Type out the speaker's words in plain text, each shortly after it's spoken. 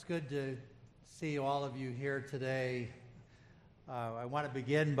It's good to see all of you here today. I want to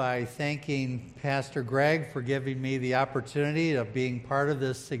begin by thanking Pastor Greg for giving me the opportunity of being part of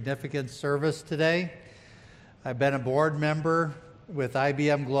this significant service today. I've been a board member with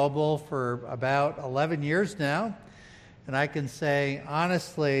IBM Global for about 11 years now, and I can say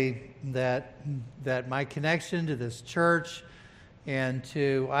honestly that my connection to this church and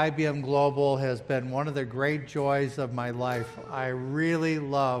to IBM Global has been one of the great joys of my life. I really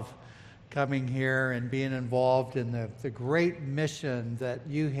love coming here and being involved in the great mission that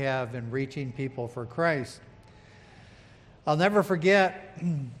you have in reaching people for Christ. I'll never forget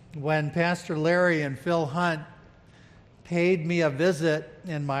when Pastor Larry and Phil Hunt paid me a visit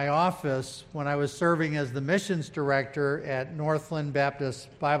in my office when I was serving as the missions director at Northland Baptist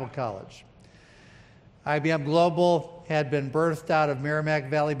Bible College. IBM Global had been birthed out of Merrimack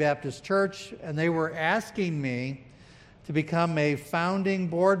Valley Baptist Church, and they were asking me to become a founding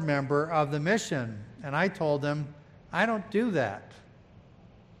board member of the mission. And I told them, I don't do that.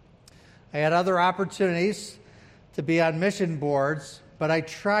 I had other opportunities to be on mission boards, but I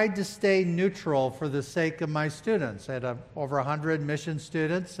tried to stay neutral for the sake of my students. I had over 100 mission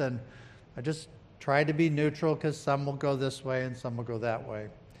students, and I just tried to be neutral because some will go this way and some will go that way.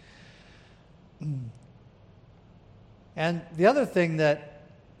 And the other thing that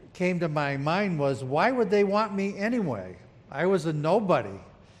came to my mind was, why would they want me anyway? I was a nobody.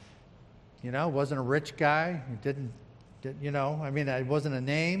 Wasn't a rich guy. I wasn't a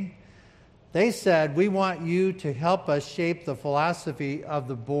name. They said, we want you to help us shape the philosophy of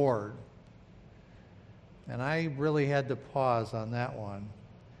the board. And I really had to pause on that one.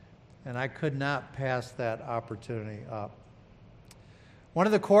 And I could not pass that opportunity up. One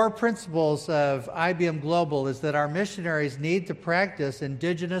of the core principles of IBM Global is that our missionaries need to practice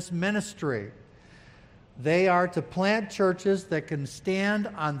indigenous ministry. They are to plant churches that can stand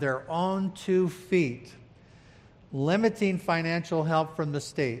on their own 2 feet, limiting financial help from the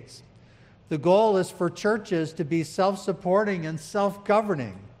states. The goal is for churches to be self-supporting and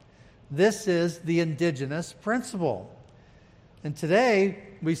self-governing. This is the indigenous principle. And today,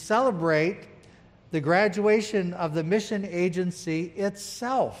 we celebrate the graduation of the mission agency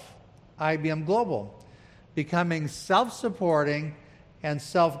itself, IBM Global, becoming self-supporting and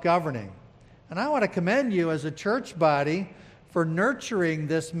self-governing. And I want to commend you as a church body for nurturing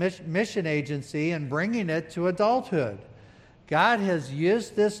this mission agency and bringing it to adulthood. God has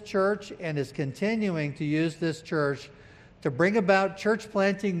used this church and is continuing to use this church to bring about church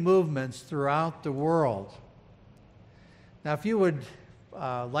planting movements throughout the world. Now, if you would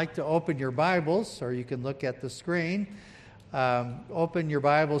like to open your Bibles, or you can look at the screen, open your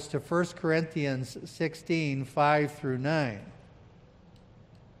Bibles to 1 Corinthians 16, 5 through 9.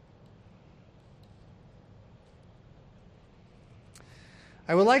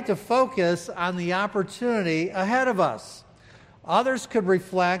 I would like to focus on the opportunity ahead of us. Others could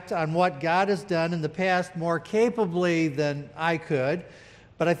reflect on what God has done in the past more capably than I could,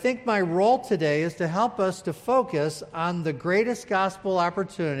 but I think my role today is to help us to focus on the greatest gospel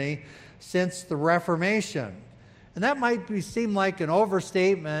opportunity since the Reformation. And that might seem like an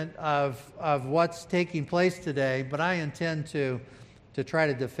overstatement of what's taking place today, but I intend to try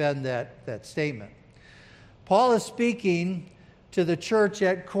to defend that statement. Paul is speaking to the church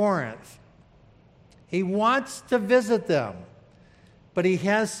at Corinth. He wants to visit them, but he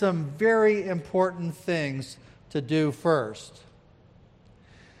has some very important things to do first.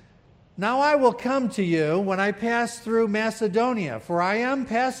 Now I will come to you when I pass through Macedonia, for I am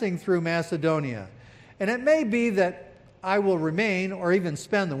passing through Macedonia. And it may be that I will remain or even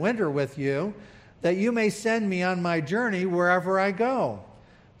spend the winter with you, that you may send me on my journey wherever I go.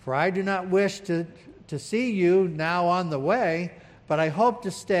 For I do not wish to see you now on the way, but I hope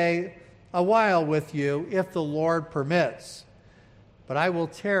to stay a while with you if the Lord permits. But I will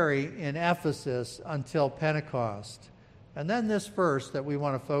tarry in Ephesus until Pentecost. And then this verse that we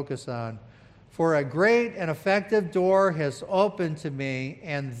want to focus on. For a great and effective door has opened to me,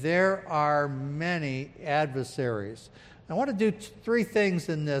 and there are many adversaries. I want to do 3 things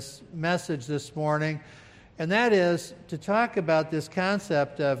in this message this morning, and that is to talk about this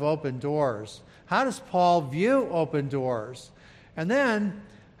concept of open doors. How does Paul view open doors? And then,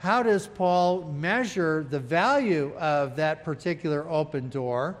 how does Paul measure the value of that particular open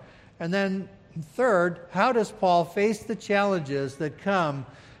door? And then, third, how does Paul face the challenges that come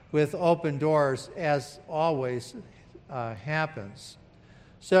with open doors, as always happens?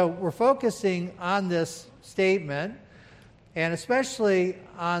 So we're focusing on this statement, and especially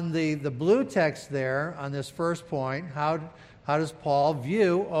on the blue text there, on this first point. How does Paul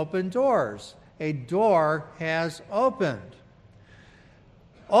view open doors? A door has opened.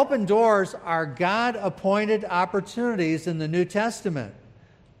 Open doors are God-appointed opportunities in the New Testament.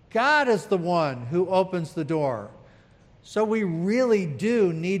 God is the one who opens the door. So we really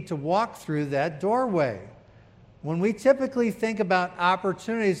do need to walk through that doorway. When we typically think about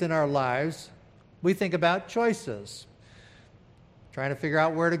opportunities in our lives, we think about choices. Trying to figure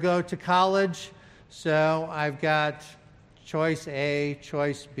out where to go to college. So I've got choice A,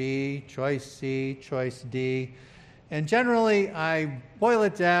 choice B, choice C, choice D. And generally, I boil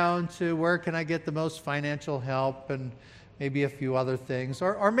it down to where can I get the most financial help and maybe a few other things.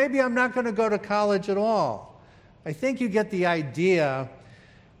 Or maybe I'm not going to go to college at all. I think you get the idea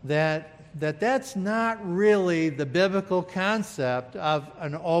that's not really the biblical concept of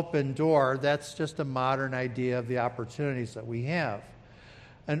an open door. That's just a modern idea of the opportunities that we have.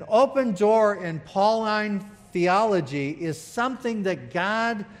 An open door in Pauline theology is something that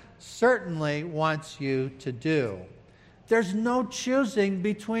God certainly wants you to do. There's no choosing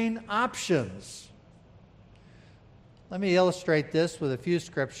between options. Let me illustrate this with a few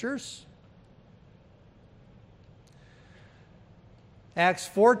scriptures. Acts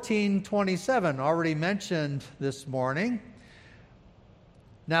 14:27, already mentioned this morning.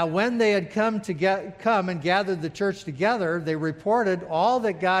 Now, when they had come and gathered the church together, they reported all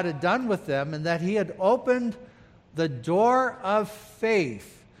that God had done with them and that he had opened the door of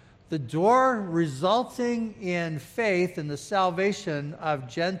faith, the door resulting in faith in the salvation of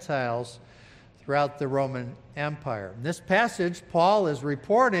Gentiles throughout the Roman Empire. In this passage, Paul is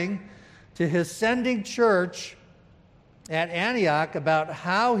reporting to his sending church at Antioch about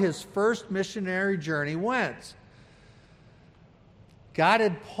how his first missionary journey went. God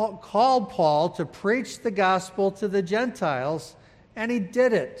had called Paul to preach the gospel to the Gentiles, and he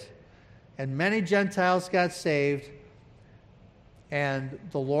did it. And many Gentiles got saved, and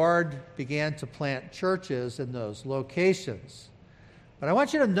the Lord began to plant churches in those locations. But I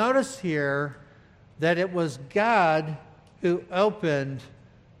want you to notice here that it was God who opened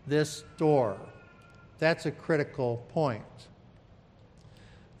this door. That's a critical point.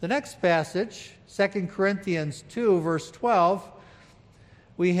 The next passage, 2 Corinthians 2, verse 12,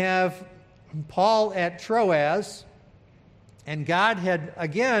 we have Paul at Troas, and God had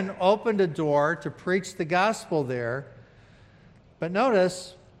again opened a door to preach the gospel there. But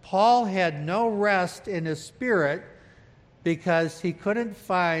notice, Paul had no rest in his spirit because he couldn't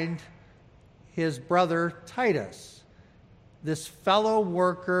find his brother Titus, this fellow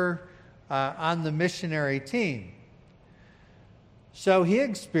worker on the missionary team. So he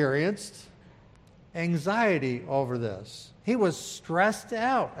experienced anxiety over this. He was stressed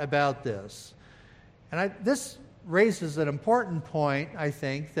out about this. And this raises an important point, I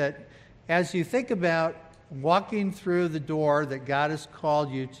think, that as you think about walking through the door that God has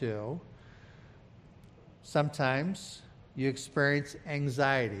called you to, sometimes you experience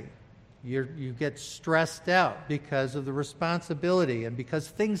anxiety. You get stressed out because of the responsibility and because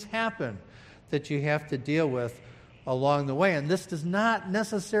things happen that you have to deal with along the way. And this does not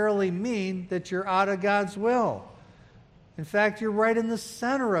necessarily mean that you're out of God's will. In fact, you're right in the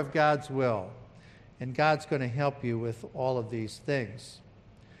center of God's will. And God's going to help you with all of these things.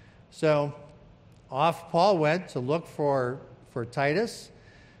 So off Paul went to look for Titus.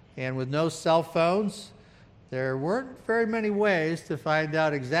 And with no cell phones, there weren't very many ways to find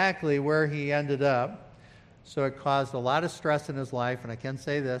out exactly where he ended up. So it caused a lot of stress in his life. And I can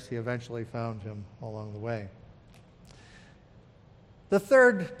say this, he eventually found him along the way. The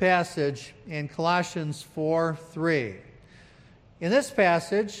third passage in Colossians 4:3. In this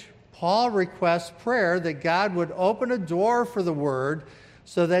passage, Paul requests prayer that God would open a door for the word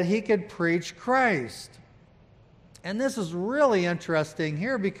so that he could preach Christ. And this is really interesting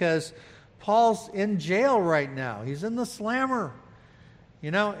here because Paul's in jail right now. He's in the slammer,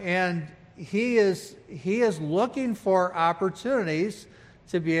 and he is looking for opportunities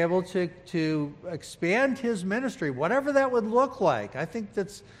to be able to expand his ministry, whatever that would look like. I think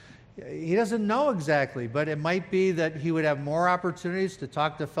he doesn't know exactly, but it might be that he would have more opportunities to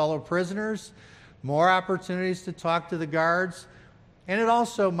talk to fellow prisoners, more opportunities to talk to the guards, and it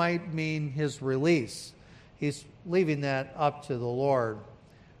also might mean his release. He's leaving that up to the Lord.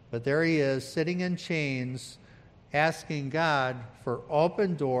 But there he is, sitting in chains, asking God for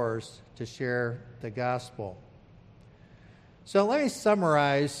open doors to share the gospel. So let me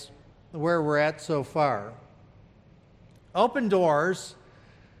summarize where we're at so far. Open doors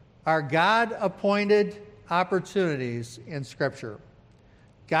are God-appointed opportunities in Scripture.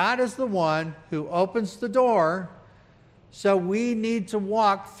 God is the one who opens the door, so we need to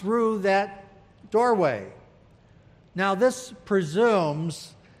walk through that doorway. Now, this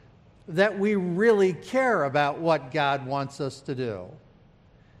presumes that we really care about what God wants us to do.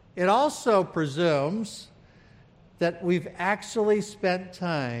 It also presumes that we've actually spent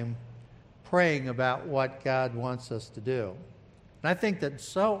time praying about what God wants us to do. And I think that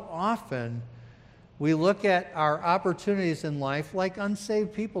so often we look at our opportunities in life like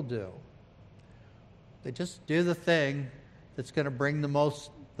unsaved people do. They just do the thing that's going to bring the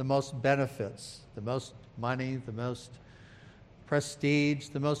most benefits, the most money, the most prestige,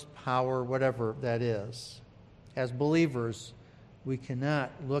 the most power, whatever that is. As believers, we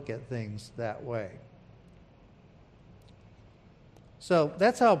cannot look at things that way. So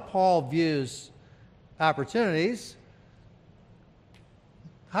that's how Paul views opportunities.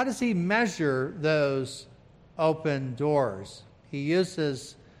 How does he measure those open doors? He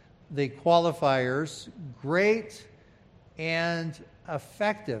uses the qualifiers great and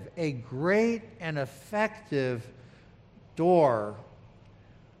effective. A great and effective door.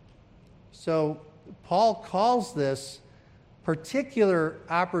 So Paul calls this particular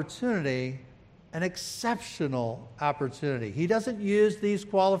opportunity an exceptional opportunity. He doesn't use these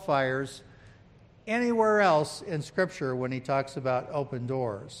qualifiers anywhere else in Scripture when he talks about open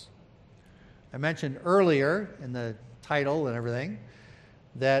doors. I mentioned earlier in the title and everything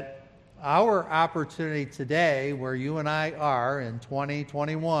that our opportunity today, where you and I are in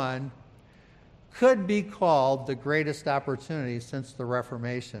 2021, could be called the greatest opportunity since the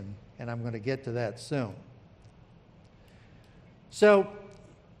Reformation, and I'm going to get to that soon. So,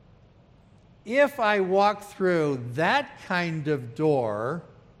 if I walk through that kind of door,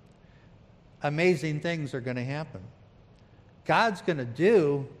 amazing things are going to happen. God's going to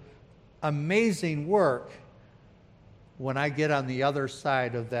do amazing work when I get on the other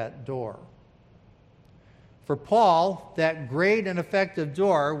side of that door. For Paul, that great and effective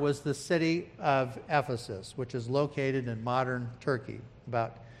door was the city of Ephesus, which is located in modern Turkey,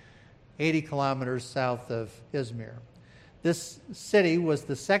 about 80 kilometers south of Izmir. This city was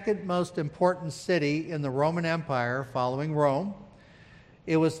the second most important city in the Roman Empire following Rome.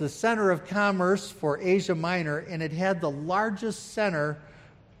 It was the center of commerce for Asia Minor, and it had the largest center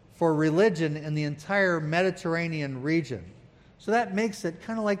for religion in the entire Mediterranean region. So that makes it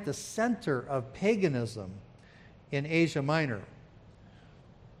kind of like the center of paganism in Asia Minor.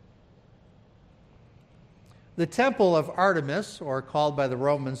 The temple of Artemis, or called by the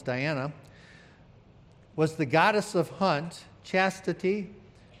Romans Diana, was the goddess of hunt, chastity,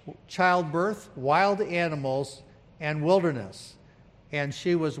 childbirth, wild animals, and wilderness. And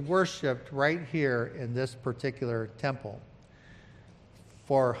she was worshipped right here in this particular temple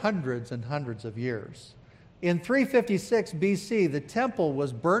for hundreds and hundreds of years. In 356 BC, the temple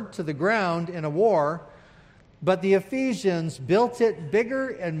was burnt to the ground in a war, but the Ephesians built it bigger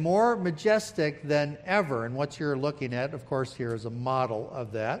and more majestic than ever. And what you're looking at, of course, here is a model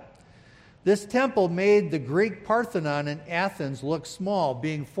of that. This temple made the Greek Parthenon in Athens look small,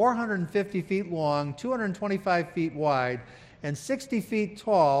 being 450 feet long, 225 feet wide, and 60 feet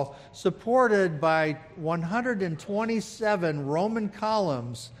tall, supported by 127 Roman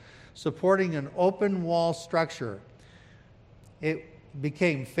columns supporting an open wall structure. It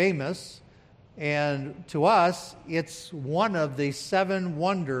became famous, and to us, it's one of the 7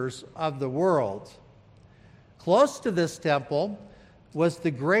 wonders of the world. Close to this temple was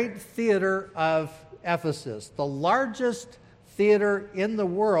the great theater of Ephesus, the largest theater in the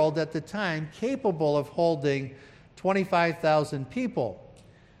world at the time, capable of holding 25,000 people.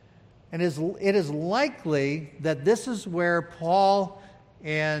 And it is likely that this is where Paul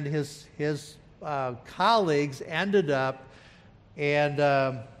and his colleagues ended up, and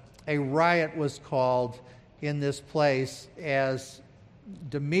a riot was called in this place as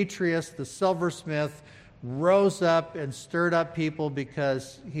Demetrius the silversmith rose up and stirred up people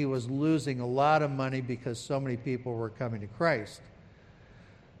because he was losing a lot of money because so many people were coming to Christ.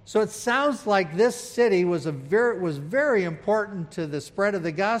 So it sounds like this city was very important to the spread of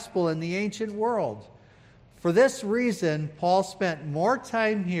the gospel in the ancient world. For this reason, Paul spent more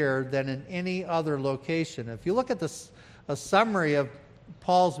time here than in any other location. If you look at a summary of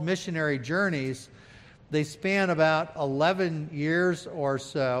Paul's missionary journeys, they span about 11 years or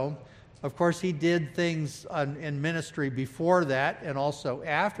so. Of course, he did things in ministry before that and also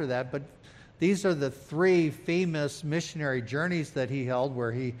after that, but these are the 3 famous missionary journeys that he held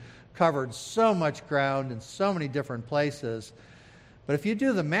where he covered so much ground in so many different places. But if you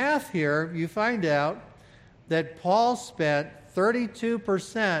do the math here, you find out that Paul spent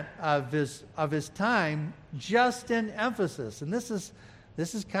 32% of his time just in Ephesus. And this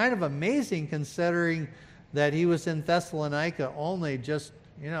is kind of amazing considering that he was in Thessalonica only just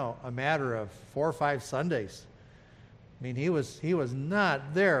a matter of 4 or 5 Sundays. I mean, he was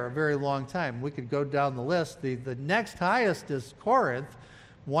not there a very long time. We could go down the list. The next highest is Corinth,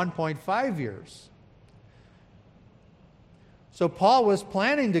 1.5 years. So Paul was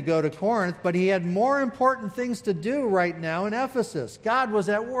planning to go to Corinth, but he had more important things to do right now in Ephesus. God was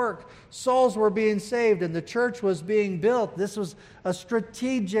at work. Souls were being saved, and the church was being built. This was a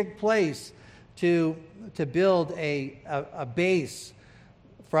strategic place to build a base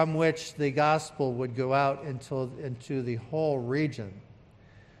from which the gospel would go out into the whole region.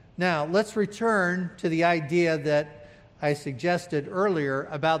 Now, let's return to the idea that I suggested earlier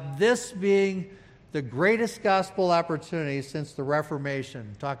about this being the greatest gospel opportunity since the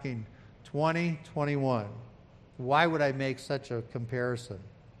Reformation, talking 2021. Why would I make such a comparison?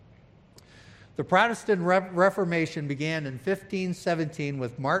 The Protestant Reformation began in 1517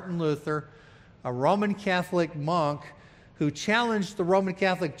 with Martin Luther, a Roman Catholic monk who challenged the Roman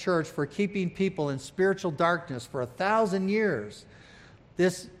Catholic Church for keeping people in spiritual darkness for 1,000 years.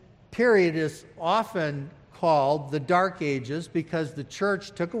 This period is often called the Dark Ages because the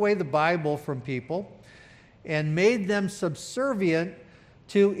church took away the Bible from people and made them subservient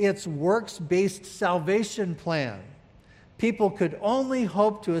to its works-based salvation plan. People could only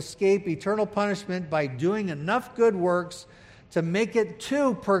hope to escape eternal punishment by doing enough good works to make it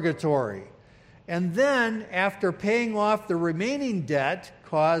to purgatory. And then, after paying off the remaining debt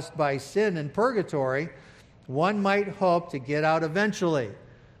caused by sin in purgatory, one might hope to get out eventually.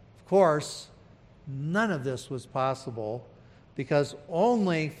 Of course, none of this was possible because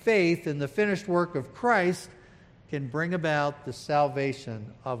only faith in the finished work of Christ can bring about the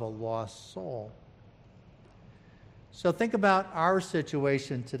salvation of a lost soul. So think about our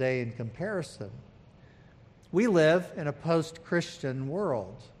situation today in comparison. We live in a post-Christian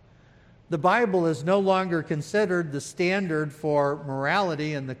world. The Bible is no longer considered the standard for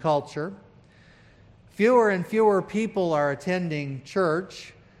morality in the culture. Fewer and fewer people are attending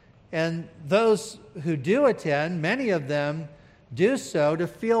church, and those who do attend, many of them do so to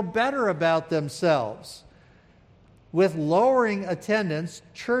feel better about themselves. With lowering attendance,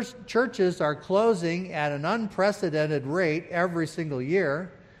 churches are closing at an unprecedented rate every single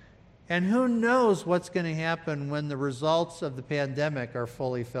year, and who knows what's going to happen when the results of the pandemic are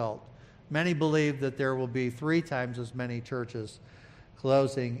fully felt. Many believe that there will be 3 times as many churches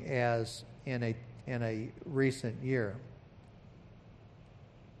closing as in a recent year.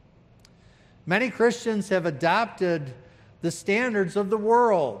 Many Christians have adopted the standards of the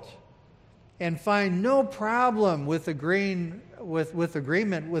world and find no problem with agreement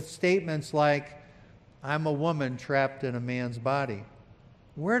with statements like, "I'm a woman trapped in a man's body."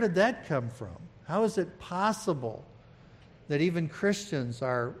 Where did that come from? How is it possible that even Christians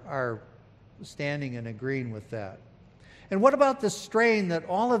are standing and agreeing with that? And what about the strain that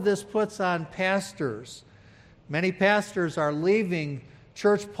all of this puts on pastors? Many pastors are leaving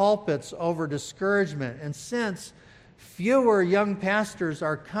church pulpits over discouragement, and since fewer young pastors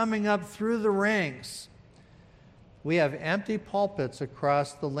are coming up through the ranks, we have empty pulpits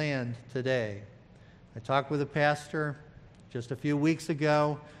across the land today. I talked with a pastor just a few weeks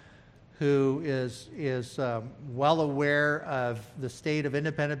ago who is well aware of the state of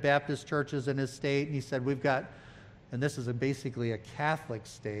independent Baptist churches in his state. And he said, we've got, and this is basically a Catholic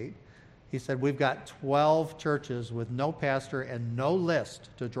state, he said, we've got 12 churches with no pastor and no list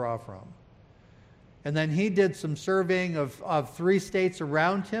to draw from. And then he did some surveying of 3 states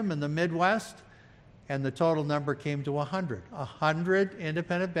around him in the Midwest, and the total number came to 100. 100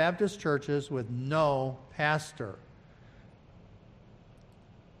 independent Baptist churches with no pastor.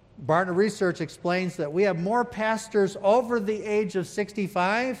 Barna Research explains that we have more pastors over the age of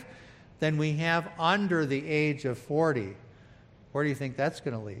 65 than we have under the age of 40. Where do you think that's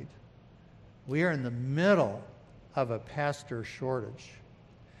going to lead? We are in the middle of a pastor shortage.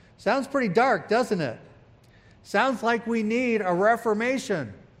 Sounds pretty dark, doesn't it? Sounds like we need a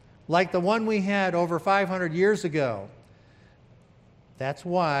reformation, like the one we had over 500 years ago. That's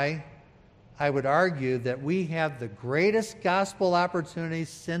why I would argue that we have the greatest gospel opportunity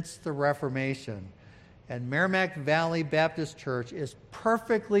since the Reformation. And Merrimack Valley Baptist Church is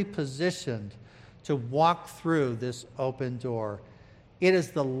perfectly positioned to walk through this open door. It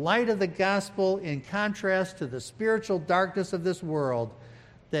is the light of the gospel in contrast to the spiritual darkness of this world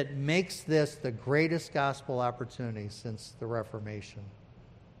that makes this the greatest gospel opportunity since the Reformation.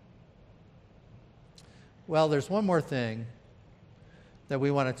 Well, there's one more thing that we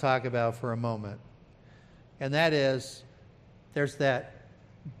want to talk about for a moment, and that is there's that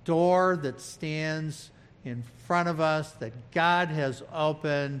door that stands in front of us that God has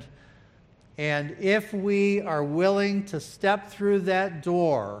opened, and if we are willing to step through that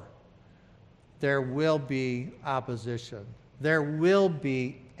door, there will be opposition. There will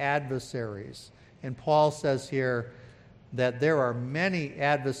be adversaries. And Paul says here that there are many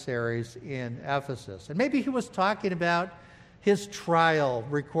adversaries in Ephesus. And maybe he was talking about his trial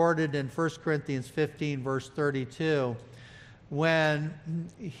recorded in 1 Corinthians 15, verse 32, when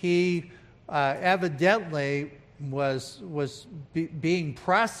he evidently was being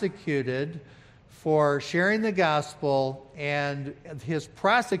prosecuted for sharing the gospel, and his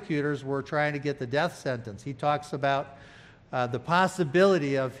prosecutors were trying to get the death sentence. He talks about the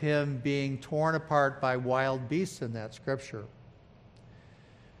possibility of him being torn apart by wild beasts in that scripture.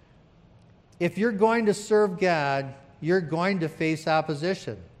 If you're going to serve God, you're going to face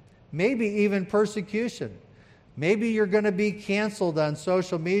opposition, maybe even persecution. Maybe you're going to be canceled on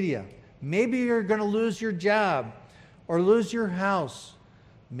social media. Maybe you're going to lose your job or lose your house.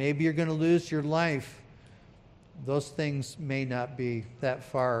 Maybe you're going to lose your life. Those things may not be that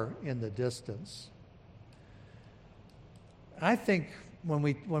far in the distance. I think when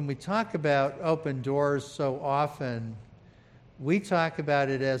we talk about open doors so often, we talk about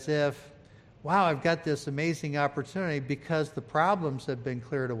it as if, wow, I've got this amazing opportunity because the problems have been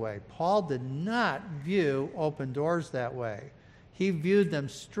cleared away. Paul did not view open doors that way. He viewed them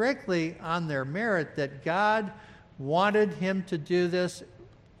strictly on their merit, that God wanted him to do this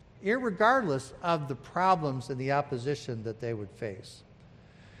irregardless of the problems and the opposition that they would face.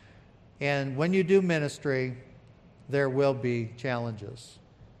 And when you do ministry, there will be challenges.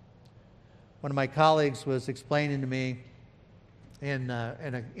 One of my colleagues was explaining to me in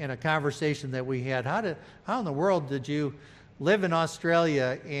a conversation that we had, how in the world did you live in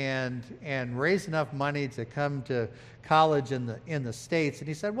Australia and raise enough money to come to college in the States? And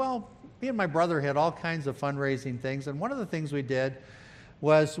he said, well, me and my brother had all kinds of fundraising things, and one of the things we did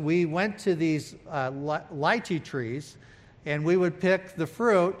was we went to these lychee trees, and we would pick the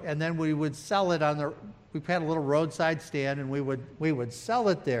fruit, and then we would sell it we had a little roadside stand, and we would sell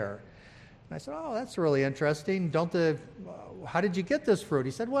it there. And I said, oh, that's really interesting. How did you get this fruit?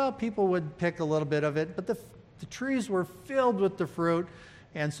 He said, well, people would pick a little bit of it, but the trees were filled with the fruit,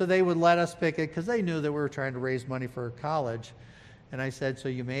 and so they would let us pick it because they knew that we were trying to raise money for college. And I said, so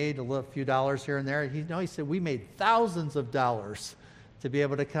you made a few dollars here and there? He said, we made thousands of dollars to be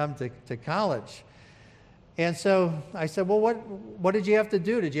able to come to college. And so I said, well, what did you have to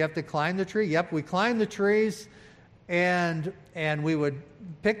do? Did you have to climb the tree? Yep, we climbed the trees, and we would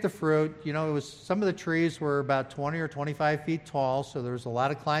pick the fruit. You know, some of the trees were about 20 or 25 feet tall, so there was a lot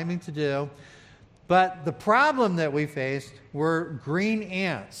of climbing to do. But the problem that we faced were green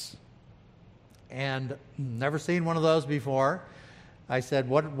ants. And never seen one of those before. I said,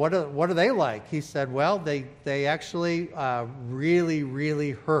 what are they like? He said, well, they actually really,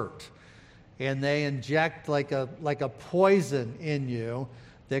 really hurt. And they inject like a poison in you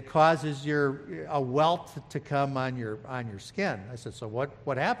that causes a welt to come on your skin. I said, so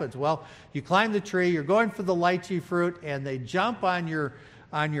what happens? Well, you climb the tree, you're going for the lychee fruit, and they jump on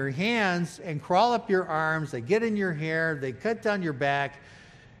your hands and crawl up your arms. They get in your hair, they cut down your back,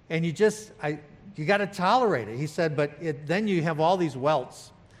 and you got to tolerate it. He said, but then you have all these welts.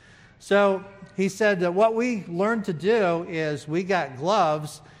 So he said that what we learned to do is we got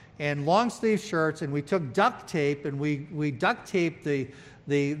gloves and long sleeve shirts, and we took duct tape, and we duct taped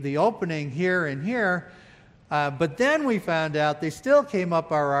the opening here and here. But then we found out they still came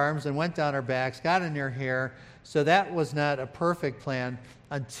up our arms and went down our backs, got in your hair. So that was not a perfect plan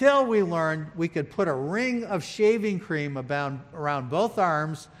until we learned we could put a ring of shaving cream around both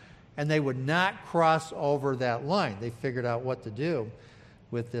arms, and they would not cross over that line. They figured out what to do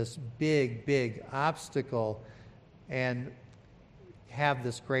with this big, big obstacle and have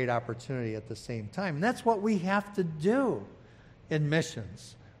this great opportunity at the same time. And that's what we have to do in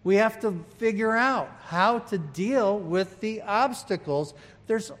missions. We have to figure out how to deal with the obstacles.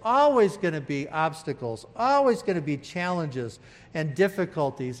 There's always going to be obstacles, always going to be challenges and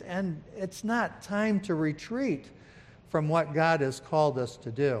difficulties, and it's not time to retreat from what God has called us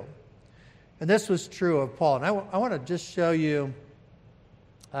to do. And this was true of Paul. And I want to just show you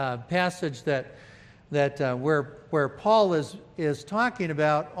a passage that where Paul is talking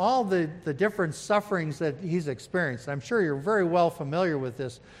about all the different sufferings that he's experienced. I'm sure you're very well familiar with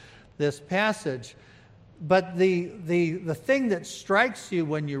this passage. But the thing that strikes you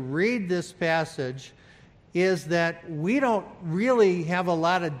when you read this passage is that we don't really have a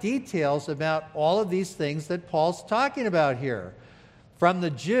lot of details about all of these things that Paul's talking about here. From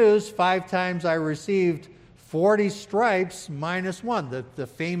the Jews, 5 times I received 40 stripes minus 1, the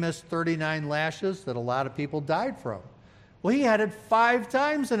famous 39 lashes that a lot of people died from. Well, he had it 5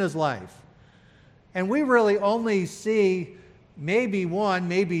 times in his life. And we really only see maybe 1,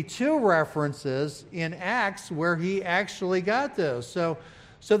 maybe 2 references in Acts where he actually got those. So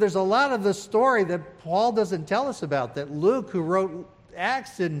So there's a lot of the story that Paul doesn't tell us about, that Luke, who wrote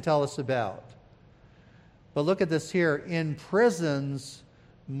Acts, didn't tell us about. But look at this here, in prisons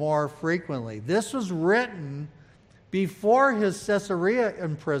more frequently. This was written before his Caesarea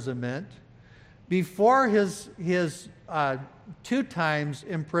imprisonment, before his 2 times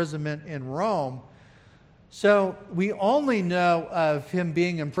imprisonment in Rome. So we only know of him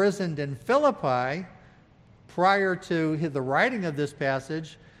being imprisoned in Philippi prior to the writing of this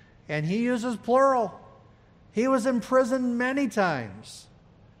passage, and he uses plural. He was imprisoned many times.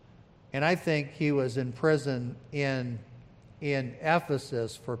 And I think he was in prison in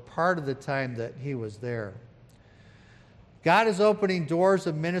Ephesus for part of the time that he was there. God is opening doors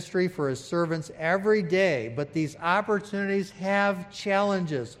of ministry for his servants every day, but these opportunities have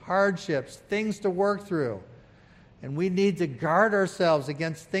challenges, hardships, things to work through. And we need to guard ourselves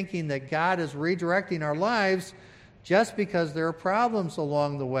against thinking that God is redirecting our lives just because there are problems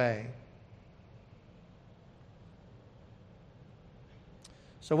along the way.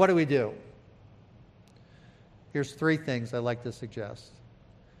 So what do we do? Here's 3 things I'd like to suggest.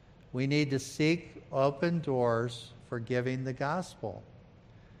 We need to seek open doors for giving the gospel.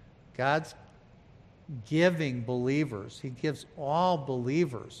 God's giving believers. He gives all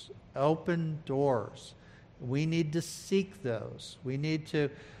believers open doors. We need to seek those. We need to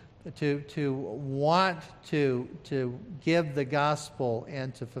want to give the gospel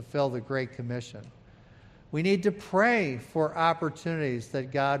and to fulfill the Great Commission. We need to pray for opportunities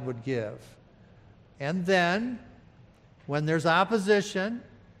that God would give. And then, when there's opposition,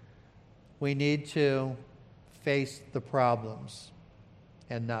 we need to face the problems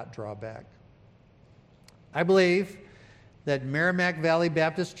and not draw back. I believe that Merrimack Valley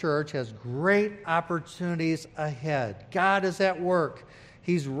Baptist Church has great opportunities ahead. God is at work.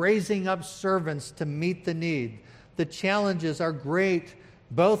 He's raising up servants to meet the need. The challenges are great,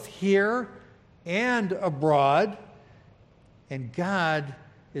 both here and abroad. And God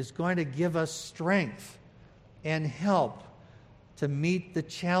is going to give us strength and help to meet the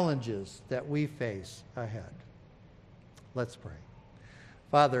challenges that we face ahead. Let's pray.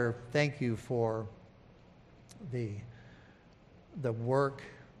 Father, thank you for the work,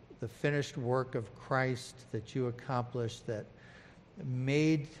 the finished work of Christ that you accomplished, that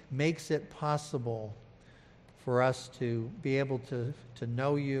makes it possible for us to be able to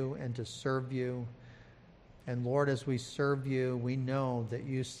know you and to serve you. And Lord, as we serve you, we know that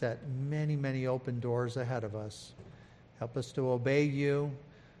you set many, many open doors ahead of us. Help us to obey you,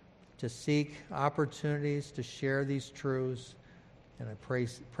 to seek opportunities to share these truths. And I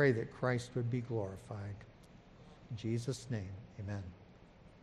pray that Christ would be glorified. In Jesus' name, amen.